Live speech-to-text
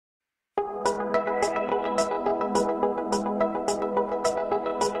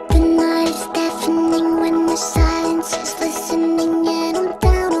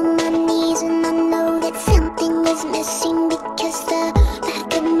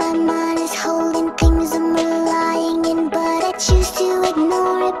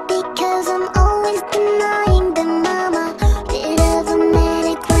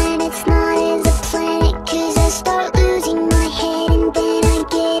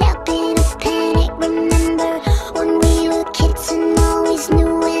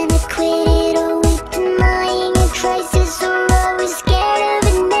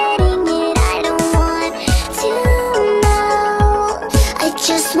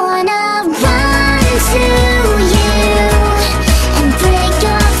wanna run to you and break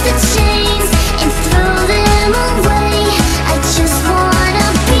off the chains and throw them away. I just wanna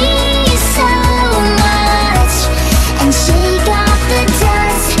be so much and shake off the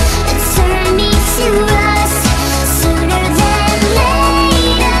dust that turned me to rust sooner than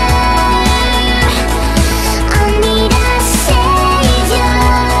later. I need a savior.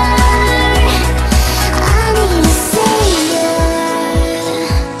 I need a savior.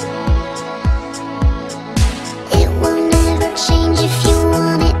 It will never change if you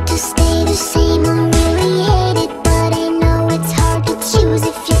want it to stay the same. I really hate it, but I know it's hard to choose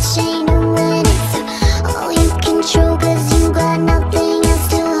if you chain or when it's all you control, 'cause you got nothing else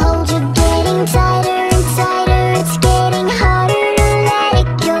to hold. You're getting tighter and tighter, it's getting harder to let it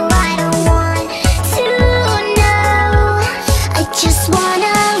go. I don't want to know, I just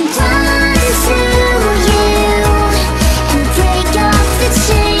wanna run to you and break off the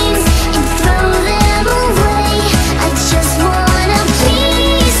chains and throw them away. I just wanna be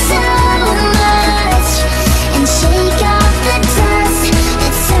so much and shake off the dust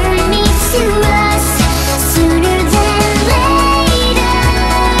that turned me to rust sooner than later.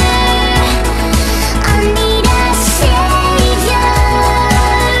 I need a savior.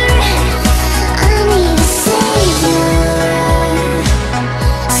 I need a savior.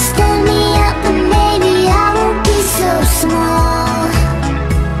 Stand me up and maybe I won't be so small.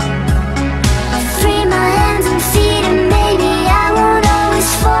 Free my hands and feet and maybe I won't always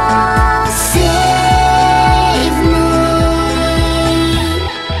fall. Save me.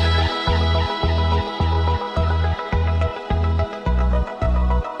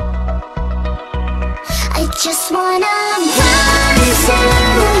 I just wanna run to